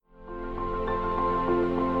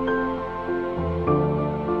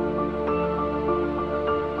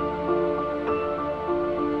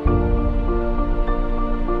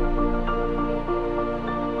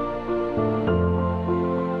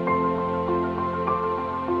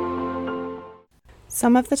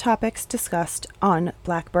Some of the topics discussed on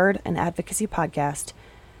Blackbird and Advocacy Podcast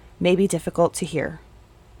may be difficult to hear.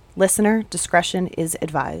 Listener discretion is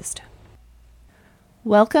advised.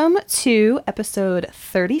 Welcome to episode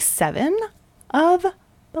 37 of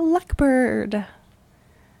Blackbird.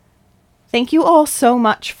 Thank you all so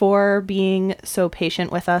much for being so patient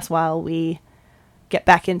with us while we get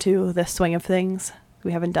back into the swing of things.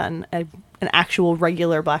 We haven't done an actual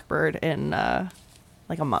regular Blackbird in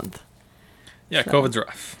like a month. Yeah, so, COVID's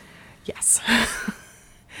rough. Yes.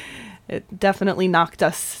 It definitely knocked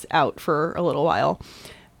us out for a little while.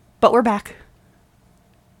 But we're back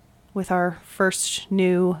with our first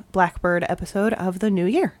new Blackbird episode of the new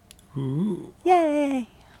year. Ooh. Yay!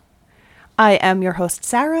 I am your host,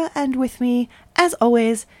 Sarah, and with me, as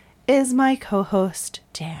always, is my co-host,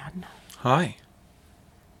 Dan. Hi.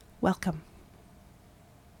 Welcome.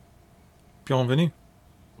 Bienvenue.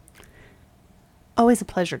 Always a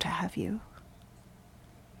pleasure to have you.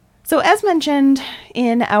 So as mentioned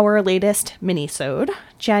in our latest mini-sode,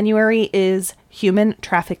 January is Human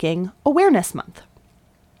Trafficking Awareness Month.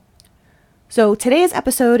 So today's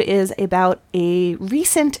episode is about a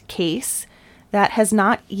recent case that has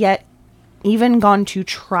not yet even gone to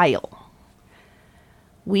trial.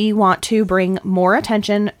 We want to bring more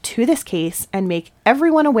attention to this case and make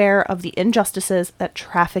everyone aware of the injustices that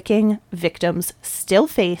trafficking victims still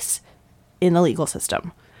face in the legal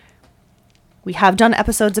system. We have done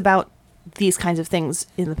episodes about these kinds of things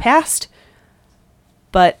in the past,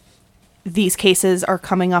 but these cases are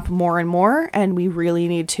coming up more and more, and we really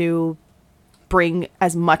need to bring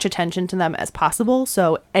as much attention to them as possible.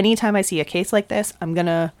 So anytime I see a case like this, I'm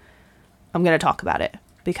gonna talk about it,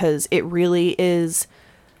 because it really is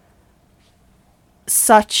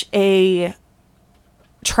such a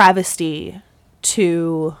travesty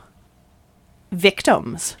to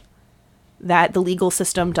victims that the legal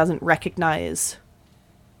system doesn't recognize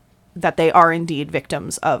that they are indeed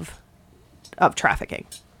victims of trafficking.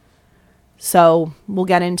 So we'll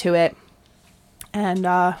get into it, and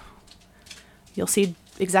you'll see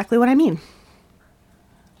exactly what I mean.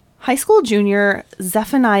 High school junior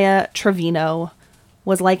Zephi Trevino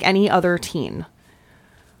was like any other teen.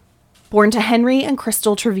 Born to Henry and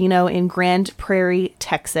Crystal Trevino in Grand Prairie,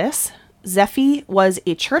 Texas, Zephi was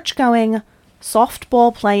a church-going,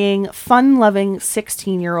 softball-playing, fun-loving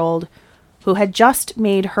 16-year-old who had just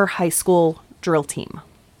made her high school drill team.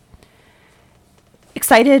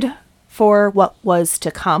 Excited for what was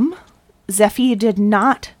to come, Zephi did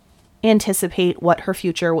not anticipate what her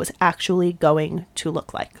future was actually going to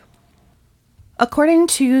look like. According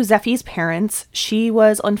to Zephi's parents, she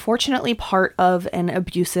was unfortunately part of an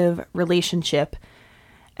abusive relationship,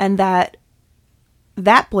 and that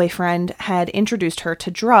boyfriend had introduced her to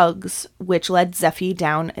drugs, which led Zephi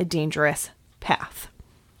down a dangerous path.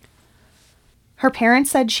 Her parents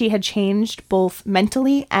said she had changed both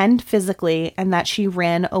mentally and physically, and that she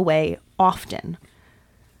ran away often.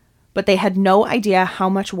 But they had no idea how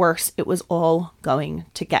much worse it was all going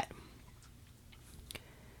to get.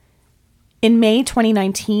 In May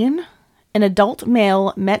 2019, an adult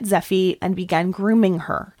male met Zephi and began grooming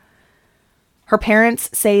her. Her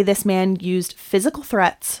parents say this man used physical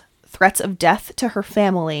threats of death to her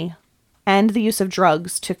family, and the use of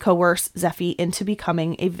drugs to coerce Zephi into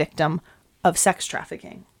becoming a victim of sex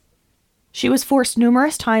trafficking. She was forced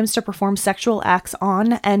numerous times to perform sexual acts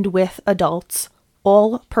on and with adults,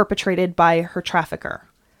 all perpetrated by her trafficker.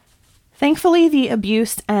 Thankfully, the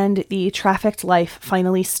abuse and the trafficked life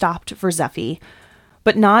finally stopped for Zephi,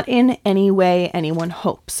 but not in any way anyone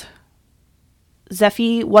hopes.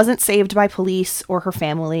 Zephi wasn't saved by police or her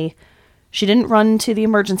family. She didn't run to the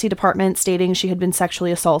emergency department stating she had been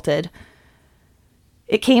sexually assaulted.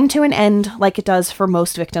 It came to an end like it does for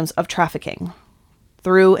most victims of trafficking,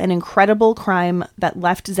 through an incredible crime that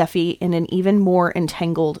left Zephi in an even more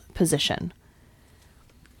entangled position.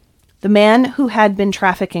 The man who had been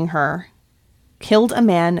trafficking her killed a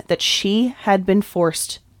man that she had been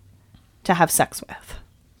forced to have sex with.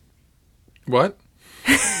 What?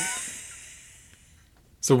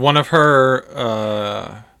 So one of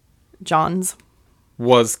her John's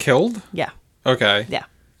was killed? Yeah. Okay. Yeah.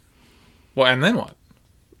 Well, and then what?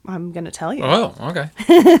 I'm going to tell you. Oh, okay.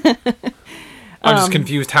 I'm just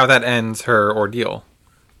confused how that ends her ordeal.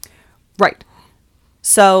 Right.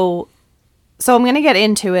 So I'm going to get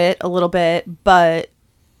into it a little bit, but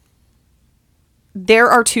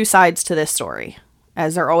there are two sides to this story,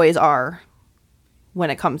 as there always are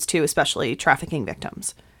when it comes to especially trafficking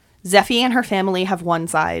victims. Zephi and her family have one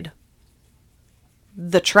side.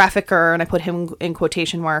 The trafficker, and I put him in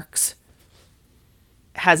quotation marks,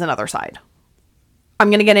 has another side.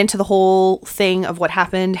 I'm going to get into the whole thing of what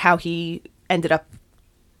happened, how he ended up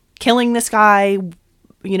killing this guy,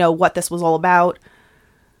 what this was all about.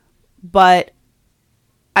 But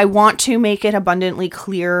I want to make it abundantly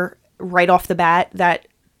clear right off the bat that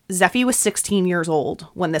Zephi was 16 years old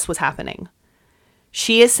when this was happening.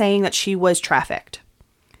 She is saying that she was trafficked.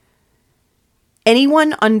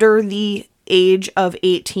 Anyone under the age of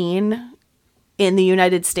 18 in the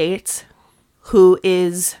United States who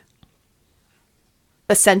is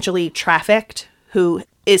essentially trafficked, who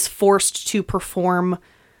is forced to perform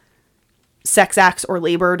sex acts or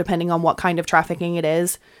labor, depending on what kind of trafficking it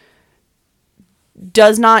is,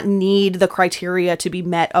 does not need the criteria to be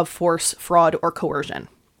met of force, fraud, or coercion.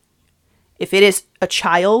 If it is a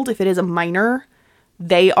child, if it is a minor,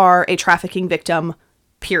 they are a trafficking victim,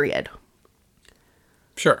 period.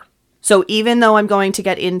 Sure. So even though I'm going to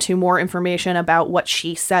get into more information about what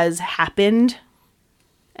she says happened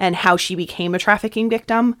and how she became a trafficking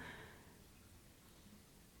victim,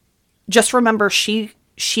 just remember she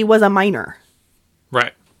was a minor.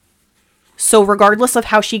 Right. So regardless of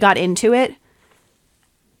how she got into it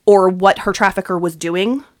or what her trafficker was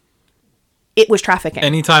doing, it was trafficking.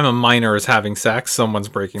 Anytime a minor is having sex, someone's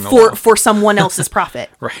breaking the law. For someone else's profit.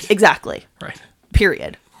 Right. Exactly. Right.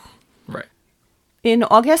 Period. Right. In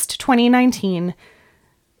August 2019,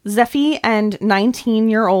 Zephi and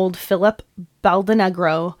 19-year-old Philip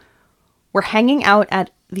Baldenegro were hanging out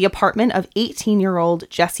at the apartment of 18-year-old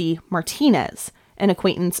Jesse Martinez, an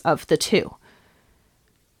acquaintance of the two.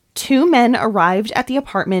 Two men arrived at the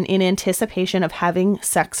apartment in anticipation of having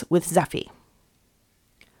sex with Zephi.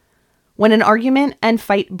 When an argument and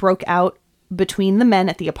fight broke out between the men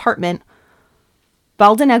at the apartment,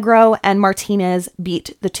 Baldenegro and Martinez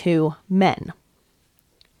beat the two men.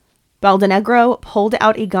 Baldenegro pulled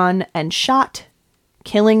out a gun and shot,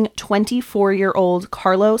 killing 24-year-old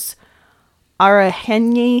Carlos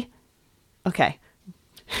Araheny. Okay.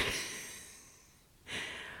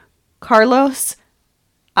 Carlos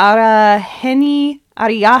Araheny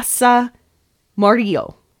Ariasa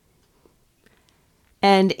Murillo,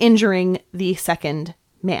 and injuring the second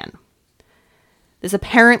man. This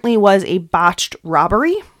apparently was a botched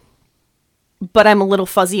robbery, but I'm a little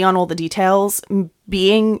fuzzy on all the details.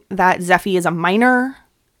 Being that Zephi is a minor,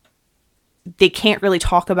 they can't really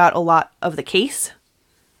talk about a lot of the case.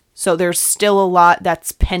 So there's still a lot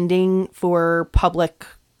that's pending for public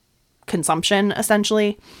consumption,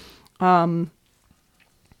 essentially. So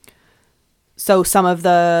some of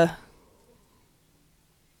the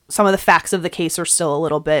facts of the case are still a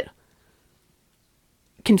little bit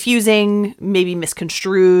confusing, maybe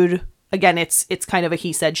misconstrued. Again, it's kind of a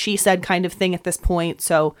he said, she said kind of thing at this point.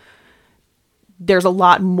 So there's a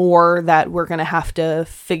lot more that we're going to have to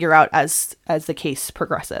figure out as the case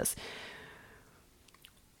progresses.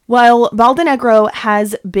 While Baldenegro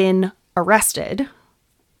has been arrested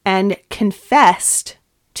and confessed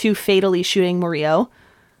to fatally shooting Murillo,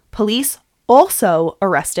 police also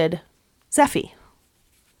arrested Zephi.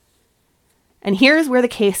 And here's where the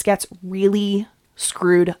case gets really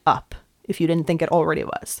screwed up, if you didn't think it already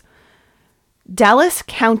was. Dallas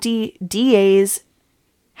County DAs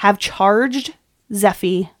have charged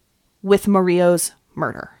Zephi with Murillo's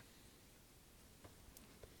murder.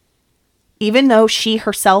 Even though she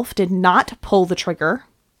herself did not pull the trigger,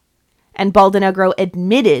 and Baldenegro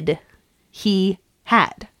admitted he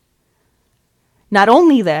had. Not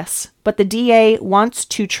only this, but the DA wants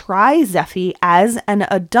to try Zephi as an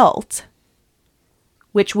adult,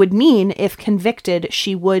 which would mean, if convicted,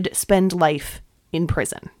 she would spend life in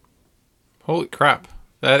prison. Holy crap.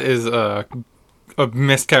 That is a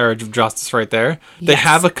miscarriage of justice right there. Yes. They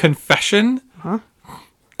have a confession,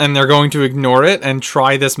 and they're going to ignore it and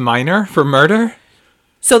try this minor for murder?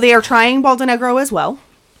 So they are trying Baldenegro as well.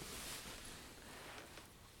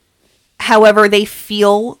 However, they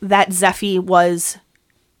feel that Zephi was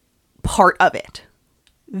part of it.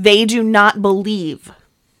 They do not believe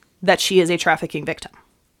that she is a trafficking victim.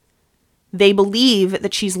 They believe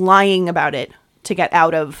that she's lying about it to get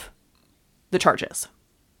out of the charges.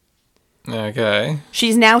 Okay.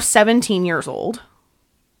 She's now 17 years old,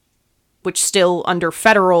 which still under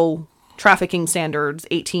federal trafficking standards,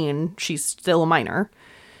 18, she's still a minor.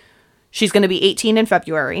 She's going to be 18 in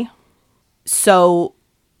February. So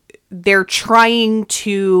they're trying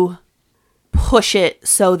to push it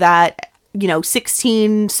so that,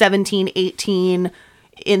 16, 17, 18,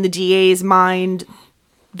 in the DA's mind,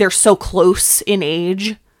 they're so close in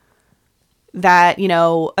age that, a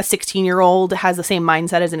 16-year-old has the same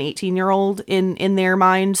mindset as an 18-year-old in their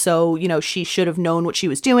mind. So, she should have known what she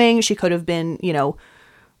was doing. She could have been,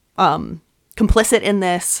 complicit in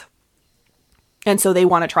this. And so they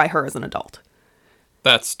want to try her as an adult.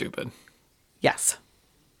 That's stupid. Yes.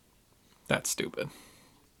 That's stupid.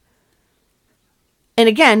 And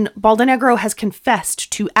again, Baldenegro has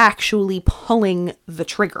confessed to actually pulling the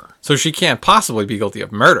trigger. So she can't possibly be guilty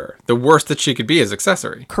of murder. The worst that she could be is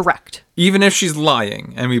accessory. Correct. Even if she's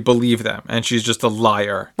lying and we believe them and she's just a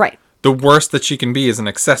liar. Right. The worst that she can be is an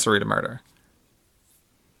accessory to murder.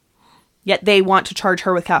 Yet they want to charge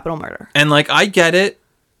her with capital murder. And like, I get it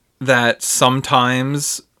that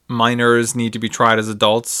sometimes minors need to be tried as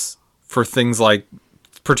adults for things like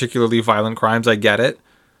particularly violent crimes. I get it.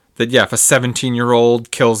 That, yeah, if a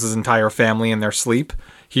 17-year-old kills his entire family in their sleep,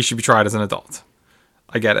 he should be tried as an adult.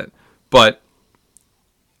 I get it. But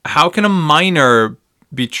how can a minor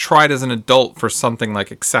be tried as an adult for something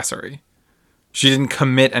like accessory? She didn't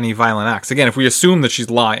commit any violent acts. Again, if we assume that she's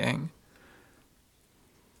lying,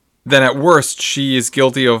 then at worst she is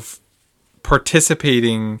guilty of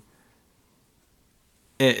participating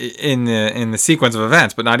in the sequence of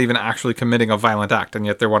events, but not even actually committing a violent act, and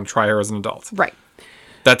yet they want to try her as an adult. Right.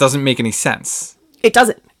 That doesn't make any sense. It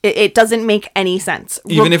doesn't. It doesn't make any sense.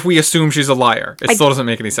 Even if we assume she's a liar, it still doesn't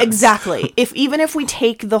make any sense. Exactly. Even if we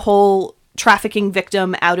take the whole trafficking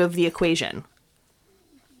victim out of the equation,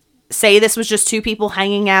 say this was just two people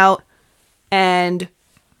hanging out and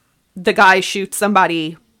the guy shoots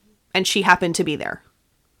somebody and she happened to be there.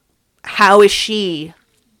 How is she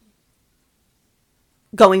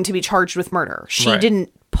going to be charged with murder? She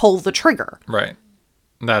didn't pull the trigger. Right.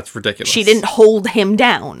 That's ridiculous. She didn't hold him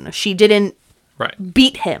down. She didn't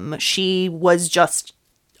beat him. She was just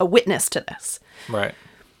a witness to this. Right.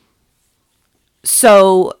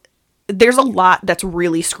 So there's a lot that's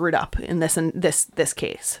really screwed up in this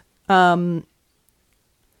case. I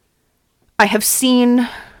have seen,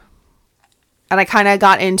 and I kind of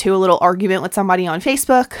got into a little argument with somebody on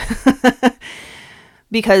Facebook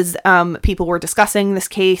because people were discussing this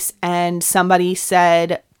case, and somebody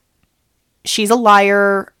said she's a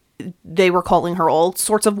liar. They were calling her all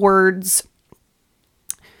sorts of words,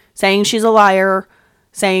 saying she's a liar,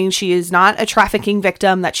 saying she is not a trafficking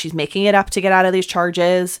victim, that she's making it up to get out of these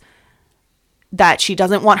charges, that she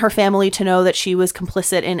doesn't want her family to know that she was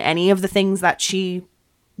complicit in any of the things that she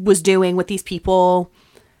was doing with these people.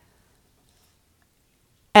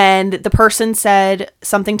 And the person said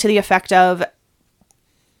something to the effect of,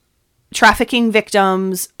 trafficking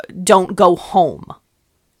victims don't go home.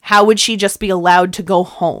 How would she just be allowed to go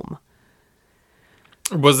home?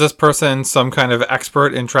 Was this person some kind of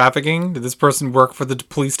expert in trafficking? Did this person work for the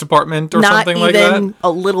police department or something like that? Not even a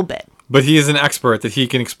little bit. But he is an expert that he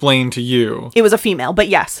can explain to you. It was a female, but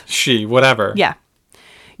yes. She, whatever. Yeah.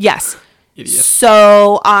 Yes. Idiot.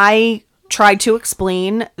 So I tried to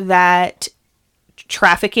explain that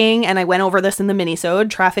trafficking, and I went over this in the minisode,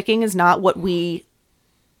 trafficking is not what we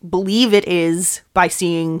believe it is by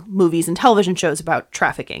seeing movies and television shows about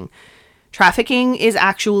trafficking. Trafficking is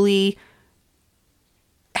actually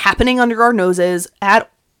happening under our noses at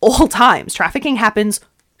all times. Trafficking happens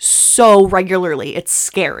so regularly. It's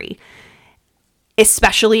scary.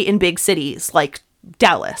 Especially in big cities like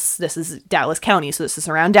Dallas. This is Dallas County, so this is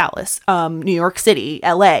around Dallas. New York City,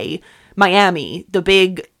 LA, Miami, the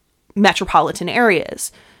big metropolitan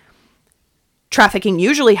areas. Trafficking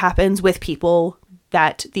usually happens with people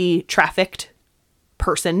that the trafficked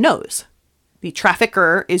person knows. The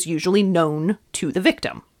trafficker is usually known to the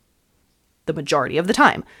victim the majority of the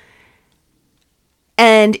time.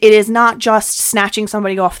 And it is not just snatching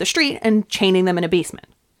somebody off the street and chaining them in a basement.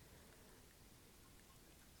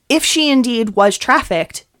 If she indeed was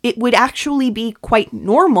trafficked, it would actually be quite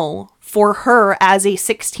normal for her as a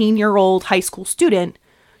 16-year-old high school student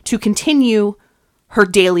to continue her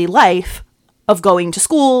daily life of going to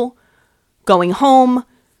school, going home,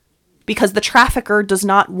 because the trafficker does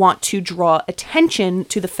not want to draw attention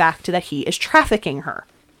to the fact that he is trafficking her.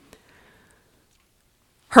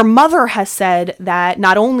 Her mother has said that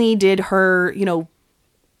not only did her,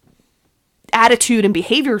 attitude and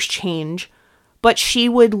behaviors change, but she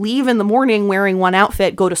would leave in the morning wearing one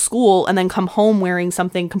outfit, go to school, and then come home wearing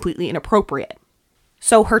something completely inappropriate.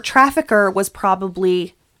 So her trafficker was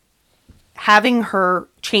probably having her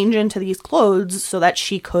change into these clothes so that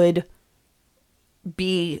she could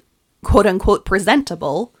be, quote unquote,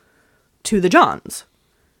 presentable to the Johns,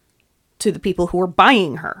 to the people who were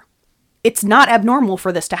buying her. It's not abnormal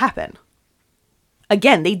for this to happen.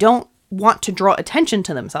 Again, they don't want to draw attention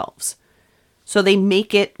to themselves. So they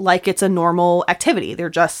make it like it's a normal activity. They're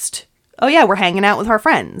just, oh yeah, we're hanging out with our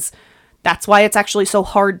friends. That's why it's actually so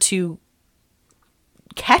hard to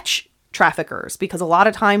catch traffickers, because a lot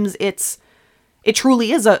of times it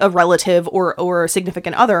truly is a relative or a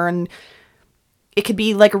significant other, and it could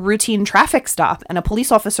be like a routine traffic stop, and a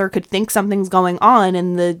police officer could think something's going on,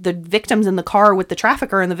 and the victim's in the car with the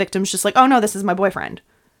trafficker, and the victim's just like, oh no, this is my boyfriend.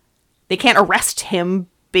 They can't arrest him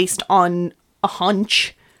based on a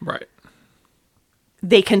hunch. Right.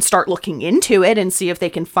 They can start looking into it and see if they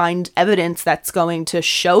can find evidence that's going to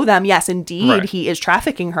show them, yes, indeed, he is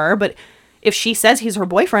trafficking her. But if she says he's her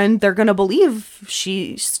boyfriend, they're going to believe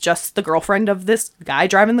she's just the girlfriend of this guy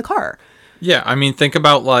driving the car. Yeah, I mean, think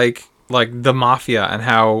about like the mafia and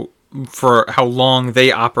how long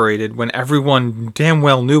they operated when everyone damn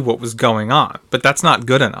well knew what was going on. But that's not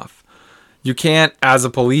good enough. You can't, as a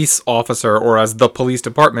police officer or as the police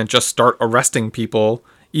department, just start arresting people,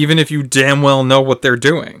 even if you damn well know what they're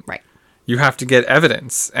doing. Right. You have to get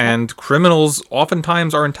evidence. And criminals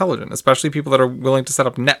oftentimes are intelligent, especially people that are willing to set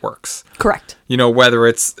up networks. Correct. You know, whether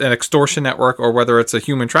it's an extortion network or whether it's a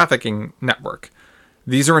human trafficking network.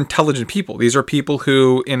 These are intelligent people. These are people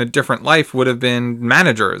who, in a different life, would have been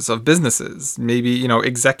managers of businesses, maybe, you know,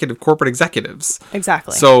 corporate executives.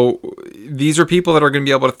 Exactly. So these are people that are going to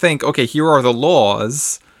be able to think, okay, here are the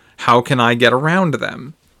laws. How can I get around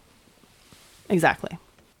them? Exactly.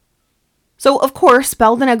 So, of course,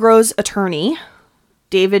 Baldenegro's attorney,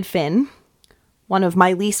 David Finn, one of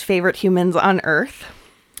my least favorite humans on earth,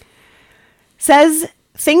 says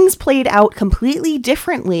things played out completely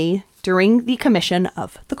differently during the commission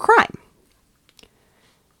of the crime.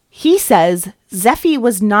 He says Zephi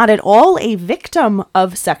was not at all a victim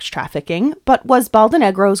of sex trafficking, but was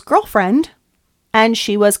Baldenegro's girlfriend, and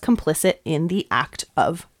she was complicit in the act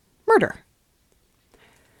of murder.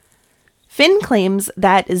 Finn claims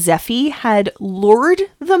that Zephi had lured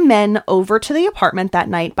the men over to the apartment that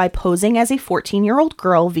night by posing as a 14-year-old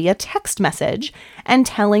girl via text message and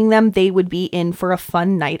telling them they would be in for a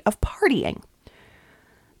fun night of partying.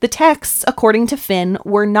 The texts, according to Finn,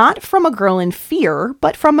 were not from a girl in fear,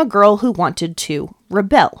 but from a girl who wanted to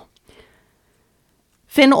rebel.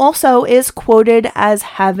 Finn also is quoted as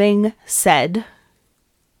having said,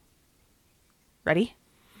 ready?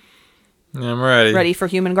 I'm ready. Ready for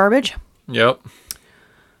human garbage? Yep.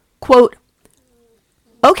 Quote,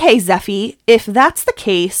 "Okay, Zephi, if that's the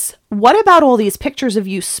case, what about all these pictures of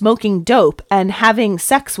you smoking dope and having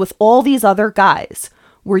sex with all these other guys?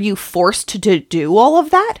 Were you forced to do all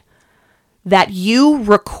of that? That you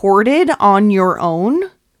recorded on your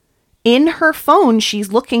own? In her phone,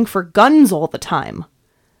 she's looking for guns all the time.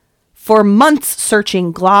 For months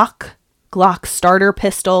searching Glock starter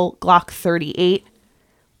pistol, Glock 38,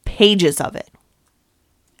 pages of it."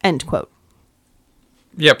 End quote.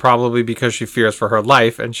 Yeah, probably because she fears for her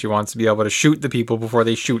life and she wants to be able to shoot the people before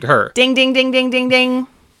they shoot her. Ding, ding, ding, ding, ding, ding.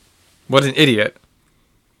 What an idiot.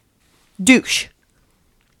 Douche.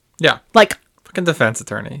 Yeah. Like, fucking defense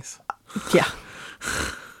attorneys. yeah.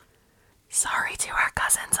 Sorry to our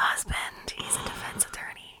cousin's husband. He's a defense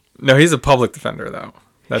attorney. No, he's a public defender, though.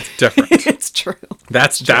 That's different. It's true.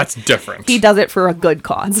 That's different. He does it for a good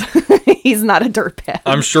cause. He's not a dirtbag.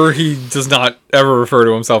 I'm sure he does not ever refer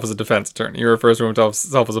to himself as a defense attorney. He refers to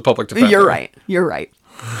himself as a public defender. You're right.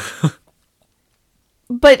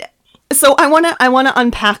 But so I want to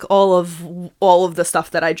unpack all of the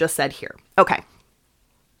stuff that I just said here. Okay.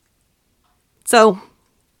 So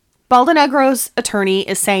Baldenegro's attorney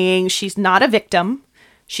is saying she's not a victim.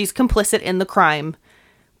 She's complicit in the crime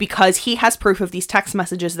because he has proof of these text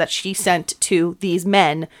messages that she sent to these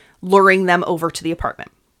men, luring them over to the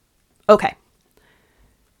apartment. Okay.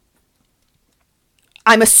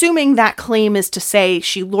 I'm assuming that claim is to say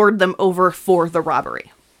she lured them over for the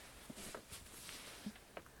robbery.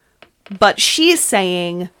 But she's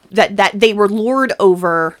saying that they were lured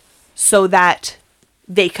over so that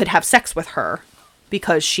they could have sex with her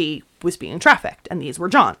because she was being trafficked and these were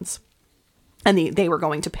John's. And they were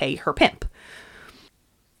going to pay her pimp.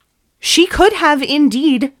 She could have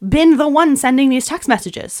indeed been the one sending these text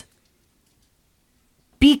messages.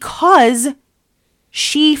 Because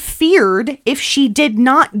she feared if she did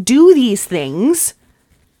not do these things,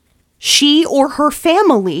 she or her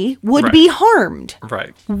family would be harmed.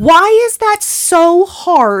 Right. Why is that so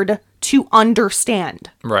hard to understand?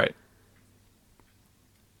 Right.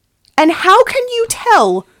 And how can you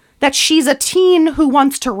tell that she's a teen who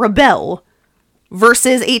wants to rebel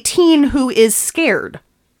versus a teen who is scared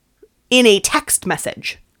in a text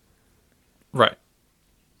message? Right.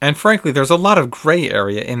 And frankly, there's a lot of gray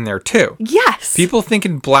area in there too. Yes. People think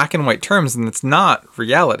in black and white terms, and it's not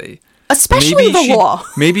reality. Especially the law.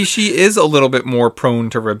 Maybe she is a little bit more prone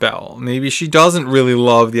to rebel. Maybe she doesn't really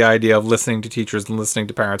love the idea of listening to teachers and listening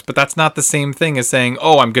to parents. But that's not the same thing as saying,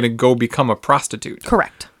 oh, I'm going to go become a prostitute.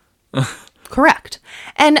 Correct. Correct.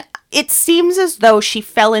 And it seems as though she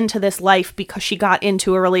fell into this life because she got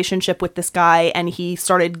into a relationship with this guy and he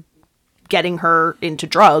started getting her into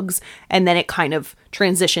drugs. And then it kind of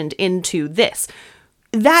transitioned into this.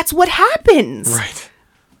 That's what happens. Right.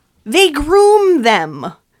 They groom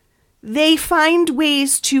them. They find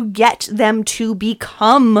ways to get them to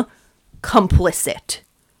become complicit.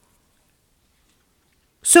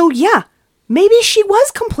 So yeah, maybe she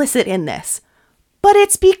was complicit in this, but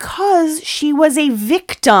it's because she was a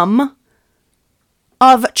victim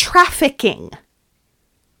of trafficking.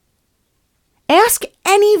 Ask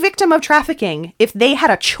any victim of trafficking if they had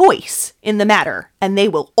a choice in the matter, and they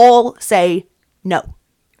will all say no.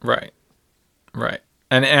 Right. Right.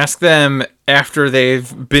 And ask them after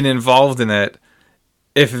they've been involved in it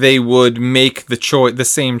if they would make the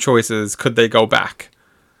same choices, could they go back?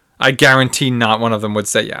 I guarantee not one of them would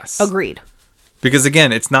say yes. Agreed. Because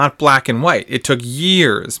again, it's not black and white. It took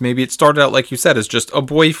years. Maybe it started out, like you said, as just a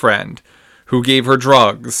boyfriend who gave her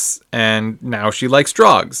drugs, and now she likes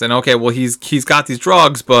drugs. And okay, well, he's got these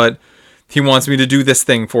drugs, but he wants me to do this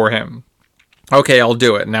thing for him. Okay, I'll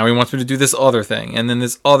do it. Now he wants me to do this other thing, and then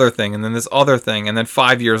this other thing, and then this other thing, and then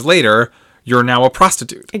 5 years later, you're now a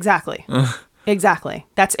prostitute. Exactly. Exactly.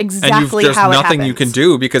 That's exactly there's how it happens. There's nothing you can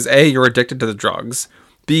do because A, you're addicted to the drugs.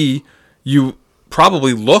 B, you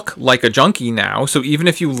probably look like a junkie now. So even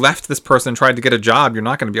if you left this person and tried to get a job, you're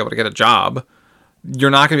not going to be able to get a job.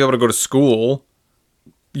 You're not going to be able to go to school.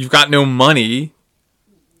 You've got no money.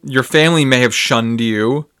 Your family may have shunned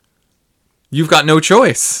you. You've got no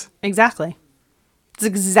choice. Exactly. It's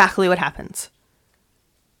exactly what happens.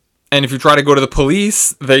 And if you try to go to the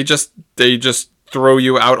police, they just throw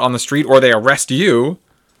you out on the street, or they arrest you.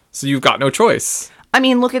 So you've got no choice. I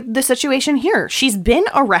mean, look at the situation here. She's been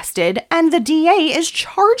arrested, and the DA is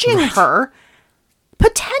charging her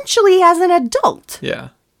potentially as an adult. Yeah.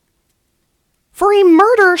 For a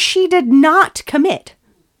murder she did not commit.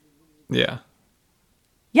 Yeah.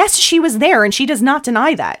 Yes, she was there, and she does not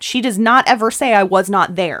deny that. She does not ever say, I was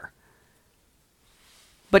not there.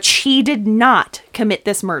 But she did not commit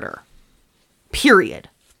this murder. Period.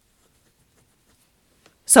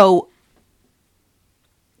 So,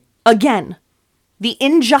 again, the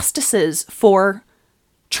injustices for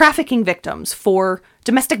trafficking victims, for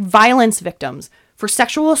domestic violence victims, for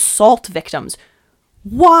sexual assault victims,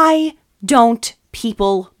 why don't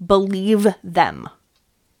people believe them?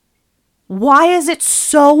 Why is it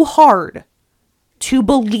so hard to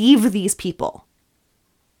believe these people?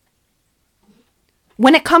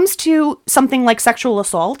 When it comes to something like sexual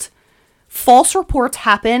assault, false reports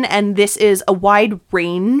happen, and this is a wide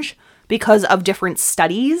range because of different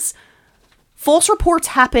studies. False reports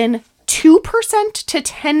happen 2% to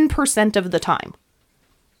 10% of the time.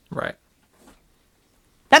 Right.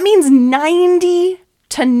 That means 90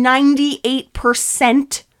 to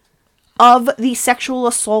 98% of the sexual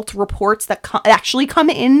assault reports that actually come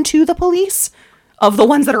into the police, of the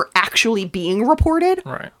ones that are actually being reported,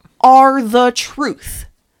 Right. are the truth.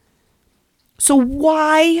 So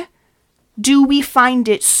why do we find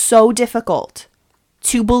it so difficult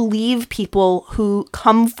to believe people who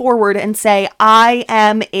come forward and say, I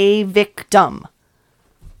am a victim?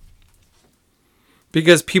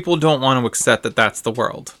 Because people don't want to accept that that's the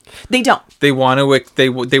world. They don't. They want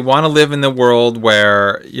to they want to live in the world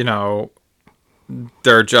where, you know,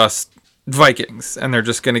 they're just Vikings and they're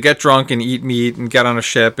just going to get drunk and eat meat and get on a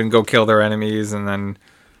ship and go kill their enemies and then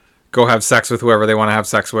go have sex with whoever they want to have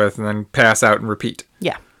sex with and then pass out and repeat.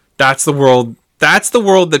 Yeah. That's the world. That's the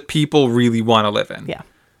world that people really want to live in. Yeah.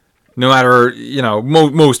 No matter, you know,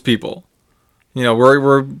 most people. You know,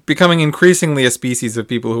 we're becoming increasingly a species of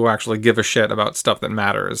people who actually give a shit about stuff that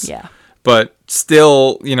matters. Yeah. But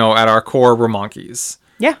still, you know, at our core, we're monkeys.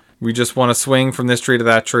 Yeah. We just want to swing from this tree to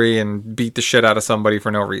that tree and beat the shit out of somebody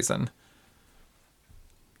for no reason.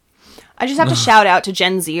 I just have to shout out to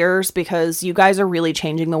Gen Zers because you guys are really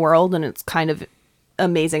changing the world and it's kind of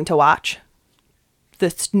amazing to watch.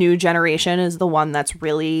 This new generation is the one that's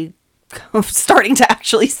really starting to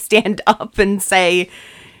actually stand up and say,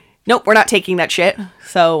 nope, we're not taking that shit.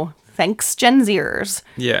 So thanks, Gen Zers.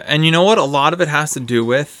 Yeah, and you know what? A lot of it has to do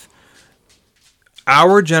with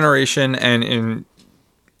our generation and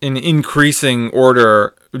in increasing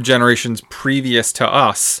order generations previous to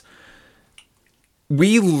us.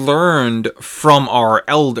 We learned from our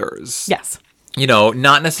elders. Yes. You know,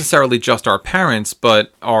 not necessarily just our parents,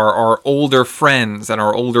 but our older friends and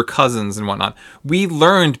our older cousins and whatnot. We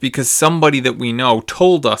learned because somebody that we know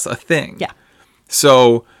told us a thing. Yeah.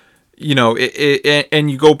 So, you know, and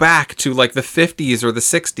you go back to like the 50s or the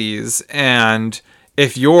 60s, and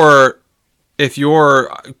if your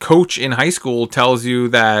coach in high school tells you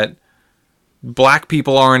that black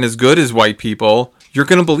people aren't as good as white people, you're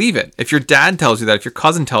going to believe it. If your dad tells you that, if your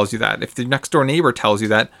cousin tells you that, if the next door neighbor tells you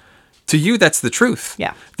that, to you, that's the truth.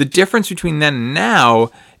 Yeah. The difference between then and now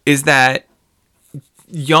is that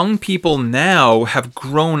young people now have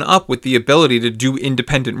grown up with the ability to do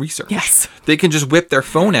independent research. Yes. They can just whip their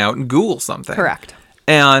phone out and Google something. Correct.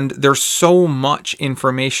 And there's so much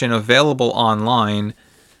information available online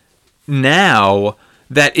now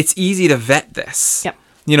that it's easy to vet this. Yep.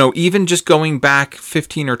 You know, even just going back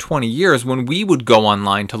 15 or 20 years when we would go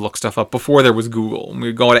online to look stuff up before there was Google. We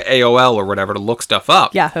would go to AOL or whatever to look stuff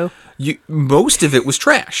up. Yahoo. Most of it was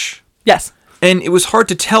trash. Yes. And it was hard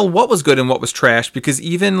to tell what was good and what was trash because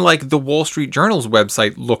even like the Wall Street Journal's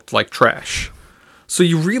website looked like trash. So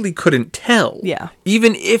you really couldn't tell. Yeah.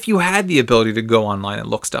 Even if you had the ability to go online and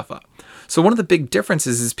look stuff up. So one of the big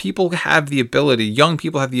differences is young people have the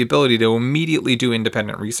ability to immediately do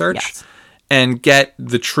independent research. Yes. And get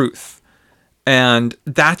the truth. And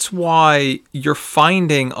that's why you're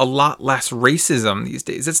finding a lot less racism these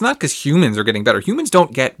days. It's not because humans are getting better. Humans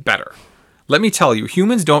don't get better. Let me tell you,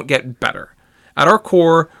 humans don't get better. At our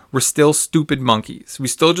core, we're still stupid monkeys. We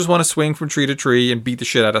still just want to swing from tree to tree and beat the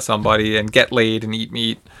shit out of somebody and get laid and eat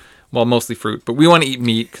meat. Well, mostly fruit. But we want to eat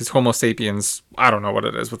meat because Homo sapiens, I don't know what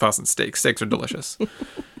it is with us and steaks. Steaks are delicious.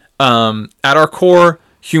 At our core,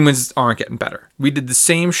 humans aren't getting better. We did the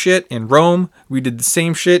same shit in Rome. We did the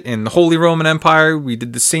same shit in the Holy Roman Empire. We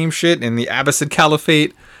did the same shit in the Abbasid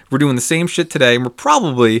Caliphate. We're doing the same shit today. And we're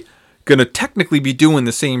probably going to technically be doing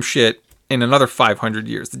the same shit in another 500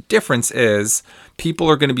 years. The difference is people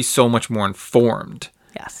are going to be so much more informed.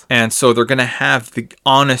 Yes. And so they're going to have the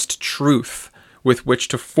honest truth with which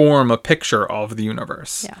to form a picture of the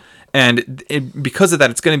universe. Yeah. And because of that,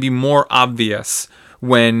 it's going to be more obvious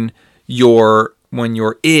when your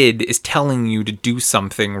id is telling you to do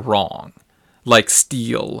something wrong, like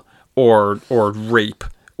steal or rape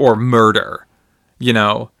or murder. You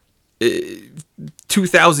know,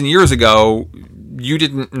 2,000 years ago, you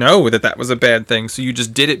didn't know that was a bad thing, so you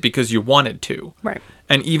just did it because you wanted to. Right.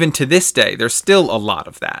 And even to this day, there's still a lot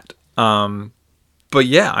of that. But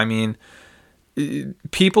yeah, I mean,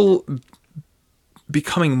 people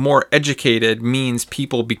becoming more educated means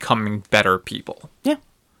people becoming better people. Yeah.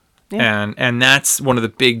 Yeah. And that's one of the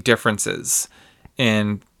big differences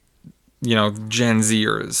in, Gen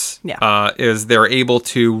Zers. Yeah. Is they're able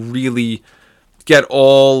to really get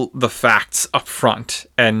all the facts up front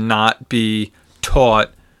and not be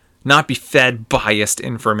fed biased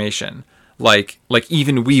information. Like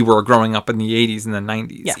even we were growing up in the 80s and the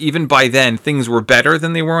 90s. Yeah. Even by then, things were better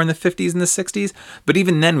than they were in the 50s and the 60s. But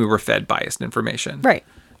even then, we were fed biased information. Right.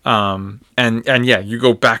 And yeah, you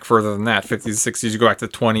go back further than that, 50s, 60s, you go back to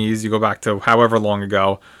the 20s, you go back to however long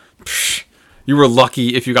ago. You were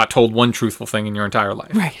lucky if you got told one truthful thing in your entire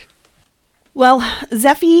life. Right. Well,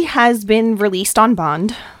 Zephi has been released on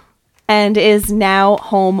bond and is now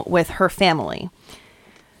home with her family.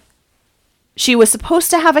 She was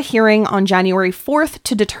supposed to have a hearing on January 4th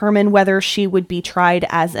to determine whether she would be tried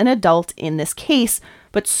as an adult in this case,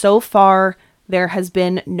 but so far there has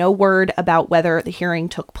been no word about whether the hearing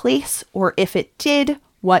took place or if it did,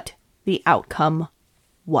 what the outcome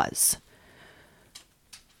was.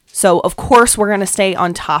 So, of course, we're going to stay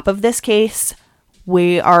on top of this case.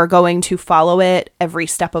 We are going to follow it every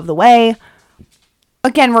step of the way.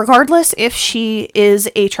 Again, regardless if she is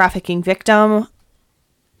a trafficking victim,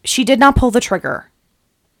 she did not pull the trigger.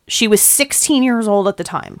 She was 16 years old at the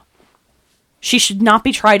time. She should not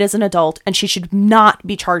be tried as an adult, and she should not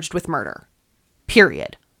be charged with murder.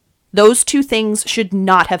 Period. Those two things should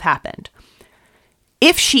not have happened.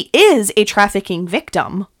 If she is a trafficking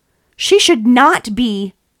victim, she should not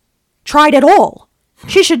be tried at all.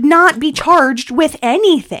 She should not be charged with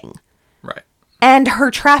anything. Right. And her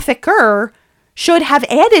trafficker should have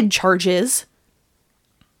added charges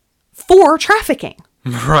for trafficking.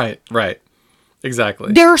 Right.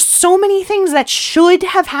 Exactly. There are so many things that should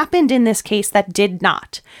have happened in this case that did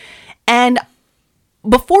not. And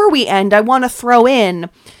before we end, I want to throw in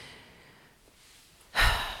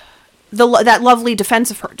that lovely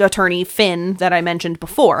defense attorney, Finn, that I mentioned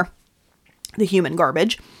before, the human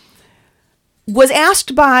garbage, was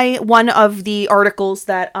asked by one of the articles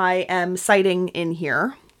that I am citing in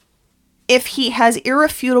here if he has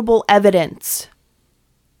irrefutable evidence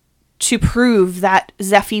to prove that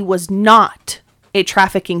Zephi was not a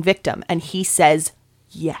trafficking victim. And he says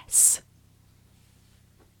yes.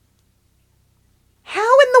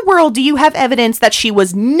 How in the world do you have evidence that she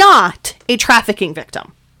was not a trafficking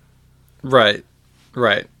victim? Right.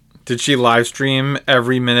 Did she live stream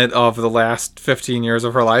every minute of the last 15 years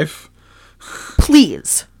of her life?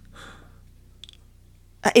 Please.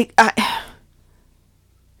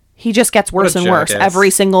 He just gets worse and worse. Every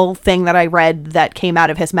single thing that I read that came out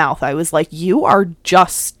of his mouth, I was like, you were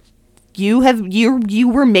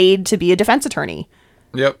made to be a defense attorney.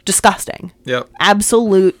 Yep. Disgusting. Yep.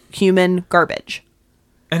 Absolute human garbage.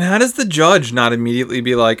 And how does the judge not immediately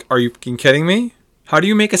be like, are you fucking kidding me? How do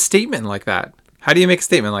you make a statement like that? How do you make a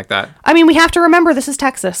statement like that? I mean, we have to remember this is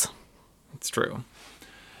Texas. It's true.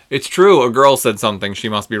 It's true. A girl said something. She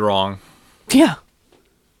must be wrong. Yeah.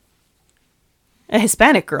 A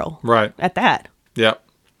Hispanic girl. Right. At that. Yep.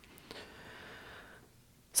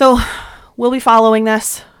 So we'll be following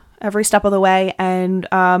this every step of the way, and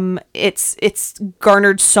it's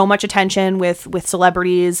garnered so much attention with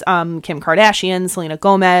celebrities, Kim Kardashian, Selena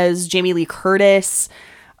Gomez, Jamie Lee Curtis,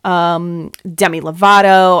 Demi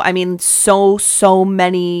Lovato. I mean, so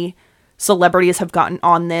many celebrities have gotten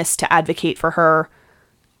on this to advocate for her.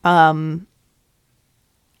 And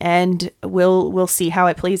we'll see how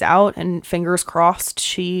it plays out, and fingers crossed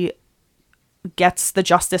she gets the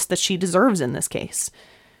justice that she deserves in this case.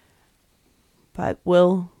 But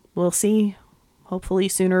we'll see, hopefully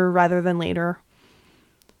sooner rather than later.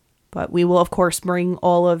 But we will, of course, bring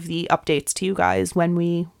all of the updates to you guys when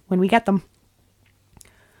we get them.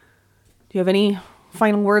 Do you have any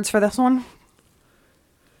final words for this one?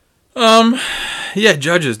 Yeah,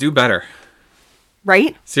 judges, do better.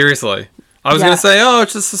 Right? Seriously. I was going to say,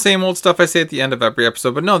 it's just the same old stuff I say at the end of every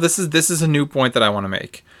episode. But no, this is a new point that I want to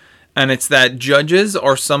make. And it's that judges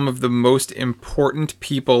are some of the most important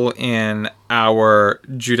people in our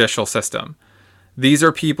judicial system. These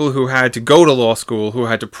are people who had to go to law school, who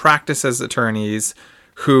had to practice as attorneys,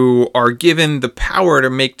 who are given the power to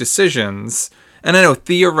make decisions. And I know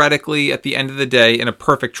theoretically, at the end of the day, in a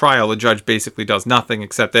perfect trial, a judge basically does nothing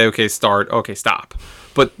except, okay, start, okay, stop.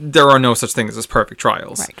 But there are no such things as perfect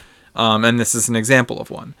trials. Right. And this is an example of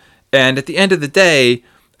one. And at the end of the day,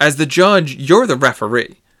 as the judge, you're the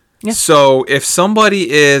referee. Yeah. So if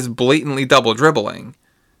somebody is blatantly double dribbling,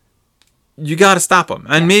 you got to stop them.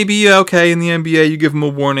 And maybe, okay, in the NBA, you give them a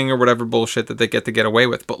warning or whatever bullshit that they get to get away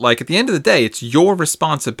with. But like at the end of the day, it's your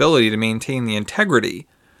responsibility to maintain the integrity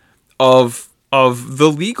of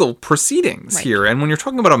the legal proceedings here. And when you're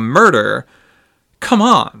talking about a murder, come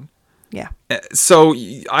on. Yeah. So,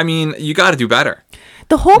 I mean, you got to do better.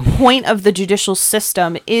 The whole point of the judicial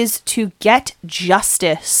system is to get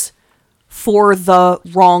justice for the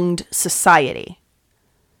wronged society.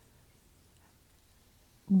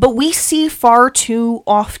 But we see far too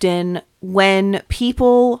often when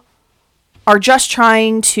people are just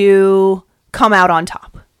trying to come out on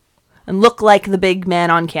top and look like the big man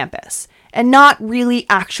on campus and not really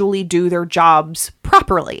actually do their jobs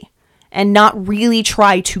properly and not really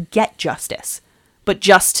try to get justice, but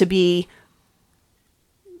just to be,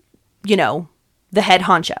 the head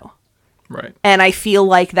honcho. Right. And I feel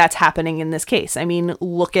like that's happening in this case. I mean,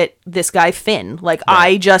 look at this guy, Finn. Like,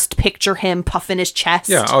 right. I just picture him puffing his chest.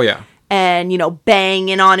 Yeah. Oh, yeah. And,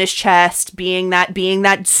 banging on his chest, being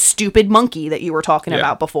that stupid monkey that you were talking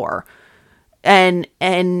about before. And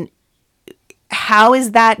how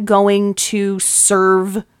is that going to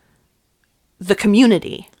serve the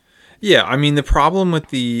community? Yeah. I mean, the problem with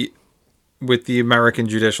the American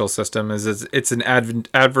judicial system is it's an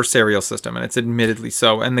adversarial system, and it's admittedly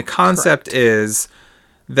so. And the concept is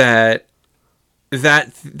that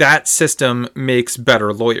system makes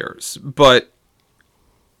better lawyers. But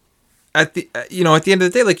at the end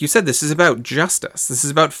of the day, like you said, this is about justice. This is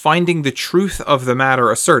about finding the truth of the matter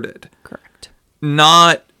asserted. Correct.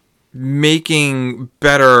 Not making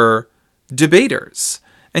better debaters.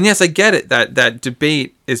 And yes, I get it that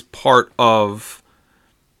debate is part of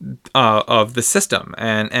the system,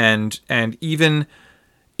 and even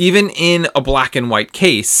in a black and white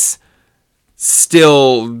case,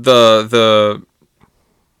 still the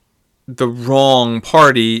wrong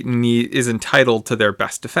party is entitled to their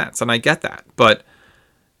best defense, and I get that. But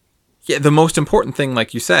yeah, the most important thing,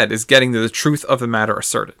 like you said, is getting the truth of the matter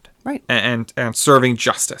asserted, right, and serving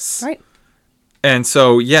justice, right. And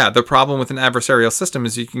so, yeah, the problem with an adversarial system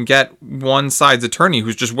is you can get one side's attorney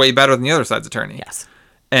who's just way better than the other side's attorney. Yes.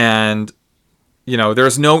 And,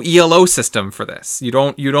 there's no ELO system for this. You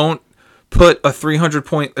don't put a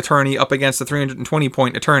 300-point attorney up against a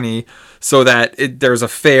 320-point attorney so that there's a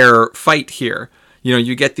fair fight here.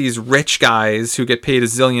 You get these rich guys who get paid $1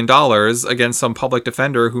 zillion against some public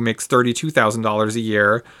defender who makes $32,000 a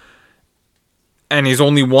year. And he's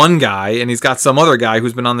only one guy, and he's got some other guy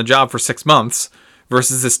who's been on the job for 6 months,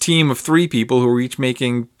 versus this team of 3 people who are each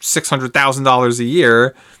making $600,000 a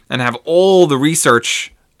year and have all the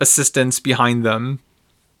research assistants behind them.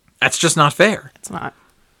 That's just not fair. It's not.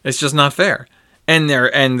 It's just not fair. And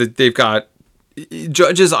they've got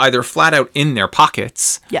judges either flat out in their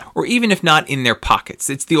pockets, or even if not in their pockets,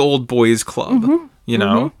 it's the old boys club,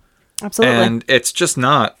 Mm-hmm. Absolutely. And it's just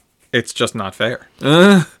not fair.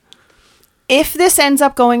 If this ends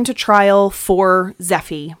up going to trial for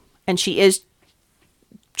Zephi, and she is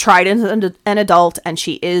tried as an adult, and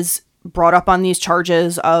she is brought up on these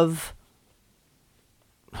charges of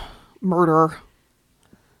murder,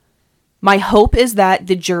 my hope is that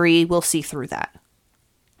the jury will see through that.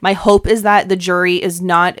 My hope is that the jury is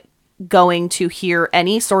not going to hear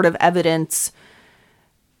any sort of evidence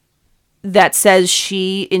that says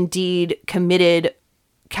she indeed committed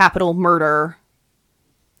capital murder.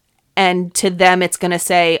 And to them, it's going to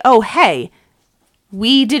say, oh, hey,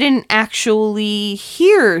 we didn't actually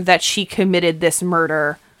hear that she committed this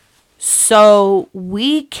murder, so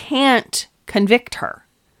we can't convict her.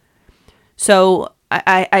 So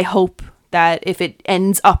I hope that if it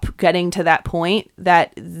ends up getting to that point,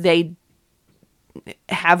 that they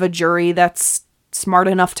have a jury that's smart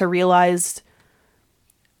enough to realize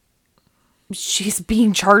she's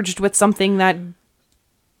being charged with something that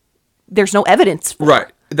there's no evidence for. Right.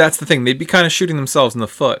 That's the thing. They'd be kind of shooting themselves in the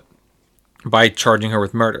foot by charging her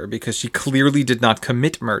with murder, because she clearly did not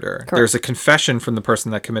commit murder. Correct. There's a confession from the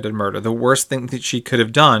person that committed murder. The worst thing that she could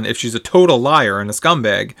have done, if she's a total liar and a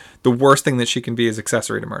scumbag, the worst thing that she can be is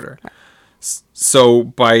accessory to murder. Right. So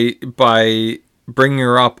by bringing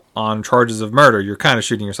her up on charges of murder, you're kind of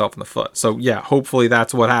shooting yourself in the foot. So yeah, hopefully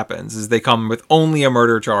that's what happens, is they come with only a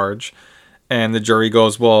murder charge, and the jury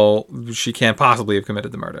goes, well, she can't possibly have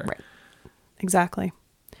committed the murder. Right. Exactly.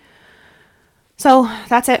 So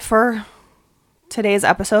that's it for today's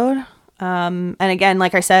episode. And again,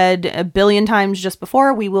 like I said a billion times just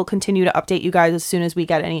before, we will continue to update you guys as soon as we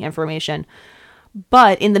get any information.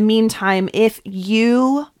 But in the meantime, if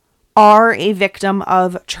you are a victim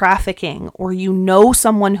of trafficking, or you know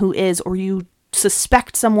someone who is, or you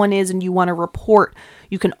suspect someone is and you want to report,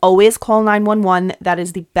 you can always call 911. That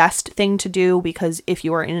is the best thing to do, because if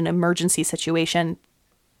you are in an emergency situation,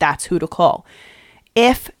 that's who to call.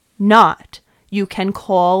 If not, you can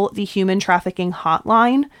call the human trafficking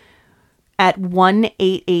hotline at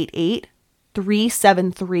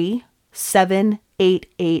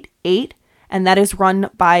 1-888-373-7888. And that is run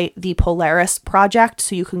by the Polaris Project.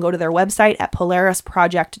 So you can go to their website at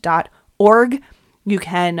polarisproject.org. You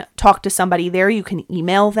can talk to somebody there. You can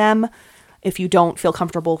email them if you don't feel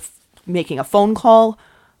comfortable making a phone call.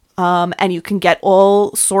 And you can get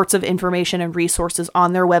all sorts of information and resources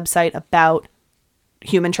on their website about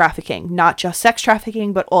human trafficking, not just sex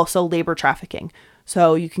trafficking, but also labor trafficking.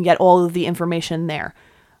 So you can get all of the information there.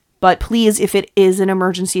 But please, if it is an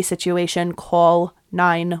emergency situation, call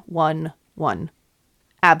 911.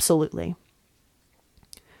 Absolutely.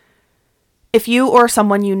 If you or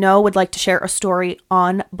someone you know would like to share a story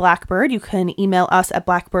on Blackbird, you can email us at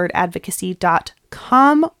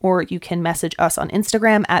blackbirdadvocacy.com, or you can message us on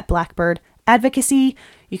Instagram at blackbirdadvocacy.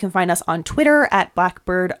 You can find us on Twitter at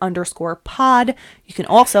blackbird_pod. You can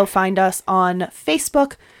also find us on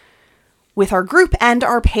Facebook with our group and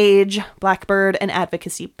our page, Blackbird and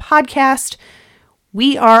Advocacy Podcast.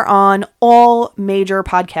 We are on all major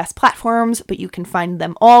podcast platforms, but you can find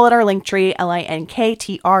them all at our Linktree,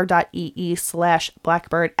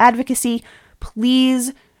 linktr.ee/Blackbird Advocacy.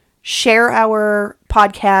 Please share our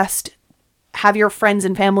podcast, have your friends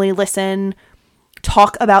and family listen,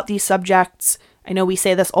 talk about these subjects. I know we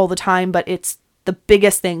say this all the time, but it's the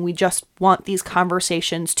biggest thing. We just want these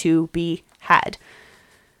conversations to be had.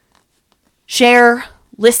 Share,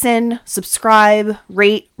 listen, subscribe,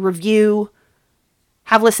 rate, review,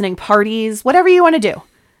 have listening parties, whatever you want to do.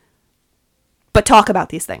 But talk about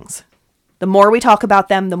these things. The more we talk about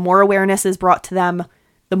them, the more awareness is brought to them,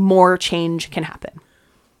 the more change can happen.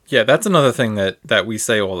 Yeah, that's another thing that we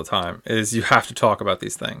say all the time, is you have to talk about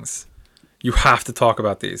these things. You have to talk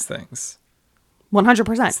about these things.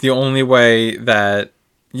 100%. It's the only way that,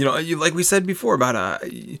 like we said before about,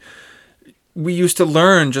 we used to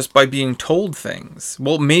learn just by being told things.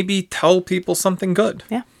 Well, maybe tell people something good.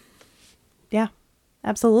 Yeah. Yeah,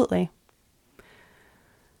 absolutely.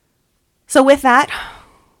 So with that,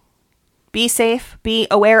 be safe, be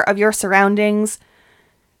aware of your surroundings,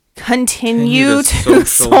 continue to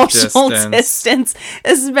social distance,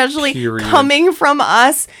 especially coming from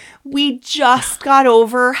us. We just got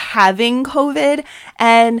over having COVID,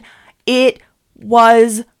 and it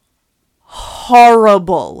was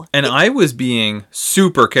horrible. And I was being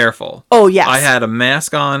super careful. Oh, yes. I had a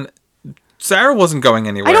mask on. Sarah wasn't going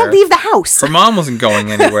anywhere. I don't leave the house. Her mom wasn't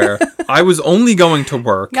going anywhere. I was only going to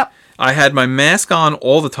work. Yep. I had my mask on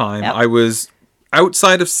all the time. Yep. I was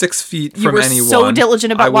outside of 6 feet from anyone. You were so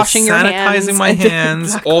diligent about washing your hands. I was sanitizing my hands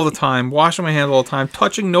exactly. all the time, washing my hands all the time,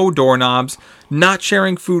 touching no doorknobs, not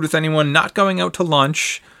sharing food with anyone, not going out to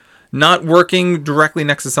lunch, not working directly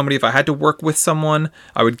next to somebody. If I had to work with someone,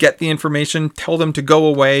 I would get the information, tell them to go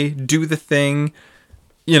away, do the thing.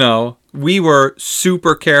 You know, we were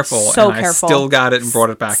super careful. So and careful. I still got it and brought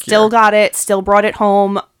it back here. Still got it. Still brought it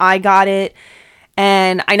home. I got it.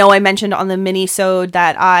 And I know I mentioned on the mini-sode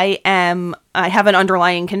that I have an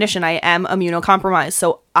underlying condition. I am immunocompromised.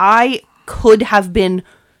 So I could have been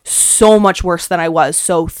so much worse than I was.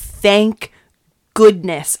 So thank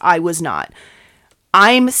goodness I was not.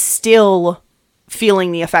 I'm still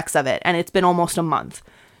feeling the effects of it. And it's been almost a month.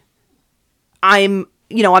 I'm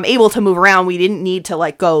able to move around. We didn't need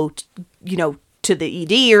to go, to the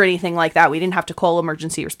ED or anything like that. We didn't have to call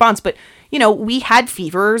emergency response. But, we had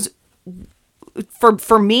fevers.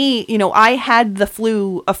 For me, I had the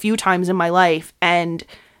flu a few times in my life, and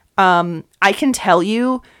I can tell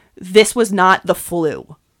you this was not the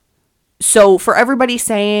flu. So for everybody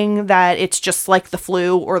saying that it's just like the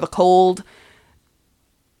flu or the cold,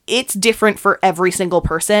 it's different for every single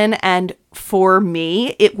person. And for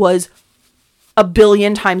me, it was a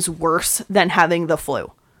billion times worse than having the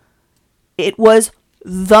flu. It was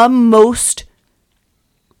the most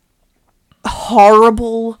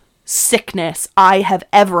horrible sickness I have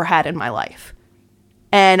ever had in my life.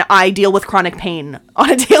 And I deal with chronic pain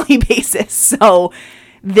on a daily basis. So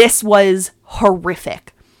this was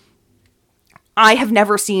horrific. I have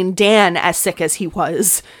never seen Dan as sick as he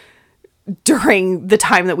was during the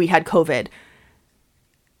time that we had COVID.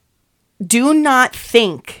 Do not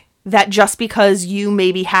think that just because you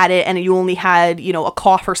maybe had it and you only had, a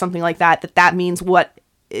cough or something like that, that means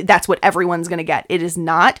that's what everyone's going to get. It is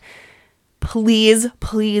not. Please,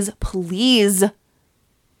 please, please,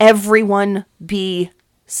 everyone be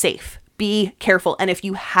safe. Be careful. And if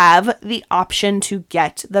you have the option to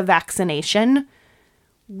get the vaccination,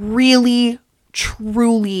 really,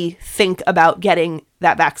 truly think about getting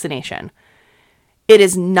that vaccination. It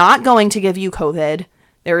is not going to give you COVID.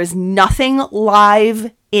 There is nothing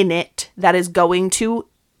live in it that is going to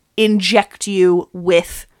inject you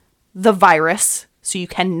with the virus, so you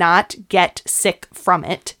cannot get sick from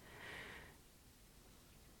it.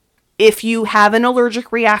 If you have an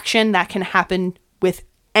allergic reaction, that can happen with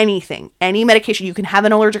anything. Any medication. You can have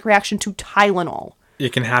an allergic reaction to Tylenol.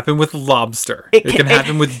 It can happen with lobster. It can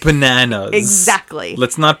happen with bananas. Exactly.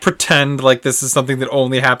 Let's not pretend like this is something that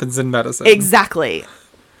only happens in medicine. Exactly.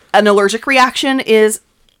 An allergic reaction is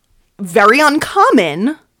very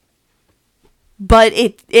uncommon, but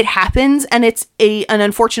it happens, and it's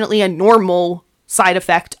unfortunately a normal side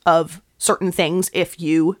effect of certain things if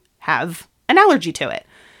you have an allergy to it.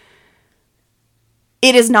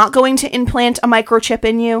 It is not going to implant a microchip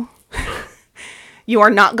in you. You are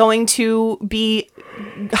not going to be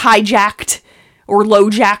hijacked or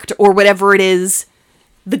low-jacked or whatever it is.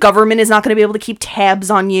 The government is not going to be able to keep tabs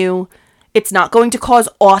on you. It's not going to cause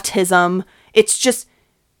autism.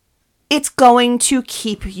 It's going to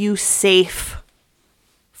keep you safe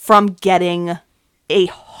from getting a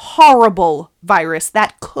horrible virus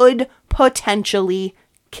that could potentially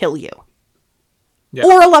kill you. Yep.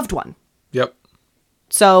 Or a loved one. Yep.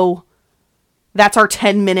 So that's our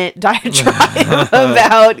 10-minute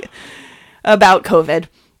diatribe about COVID.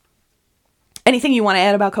 Anything you want to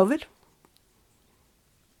add about COVID?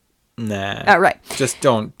 Nah. All right. Just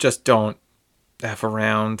don't F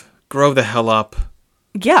around. Grow the hell up.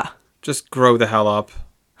 Yeah. Just grow the hell up.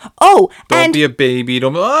 Oh, don't be a baby.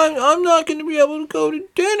 I'm not going to be able to go to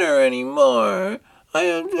dinner anymore.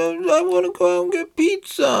 I want to go out and get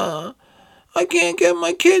pizza. I can't get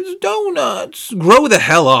my kids donuts. Grow the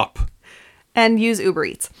hell up. And use Uber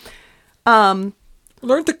Eats. Learn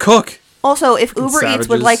to cook. Also, if Uber Eats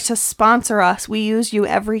would like to sponsor us, we use you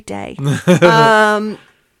every day.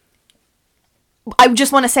 I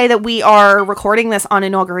just want to say that we are recording this on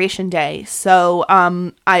Inauguration Day. So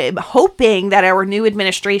I'm hoping that our new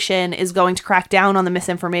administration is going to crack down on the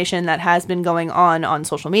misinformation that has been going on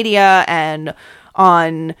social media and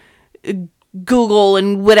on Google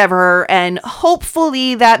and whatever. And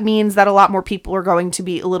hopefully that means that a lot more people are going to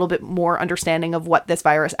be a little bit more understanding of what this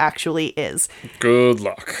virus actually is. Good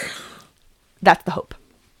luck. That's the hope.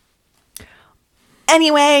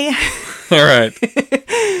 Anyway. All right.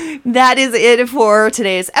 That is it for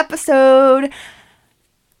today's episode.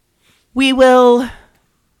 We will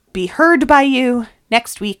be heard by you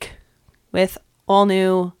next week with all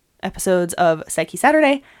new episodes of Psyche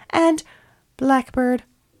Saturday and Blackbird.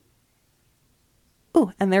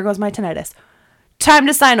 Ooh, and there goes my tinnitus. Time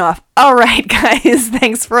to sign off. All right, guys.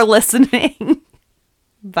 Thanks for listening.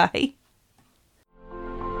 Bye.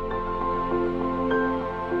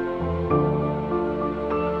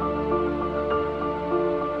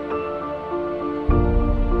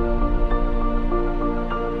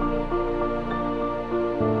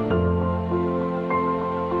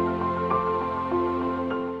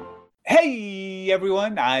 Hey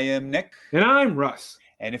everyone, I am Nick. And I'm Russ.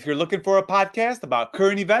 And if you're looking for a podcast about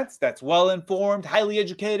current events that's well-informed, highly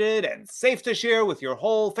educated, and safe to share with your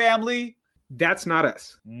whole family, that's not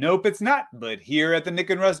us. Nope, it's not. But here at the Nick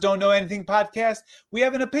and Russ Don't Know Anything podcast, we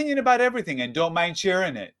have an opinion about everything and don't mind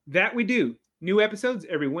sharing it. That we do. New episodes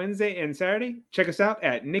every Wednesday and Saturday. Check us out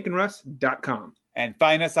at nickandruss.com. And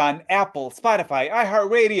find us on Apple, Spotify,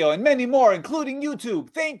 iHeartRadio, and many more, including YouTube.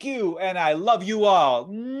 Thank you, and I love you all.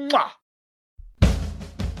 Mwah!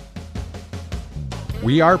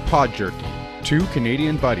 We are Pod Jerky, two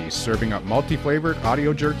Canadian buddies serving up multi-flavored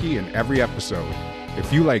audio jerky in every episode.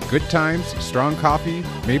 If you like good times, strong coffee,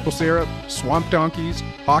 maple syrup, swamp donkeys,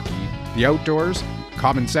 hockey, the outdoors,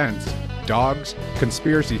 common sense, dogs,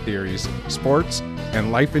 conspiracy theories, sports,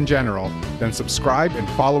 and life in general, then subscribe and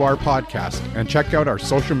follow our podcast and check out our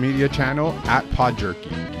social media channel at Pod Jerky.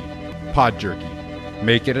 Pod Jerky.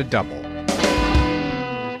 Make it a double.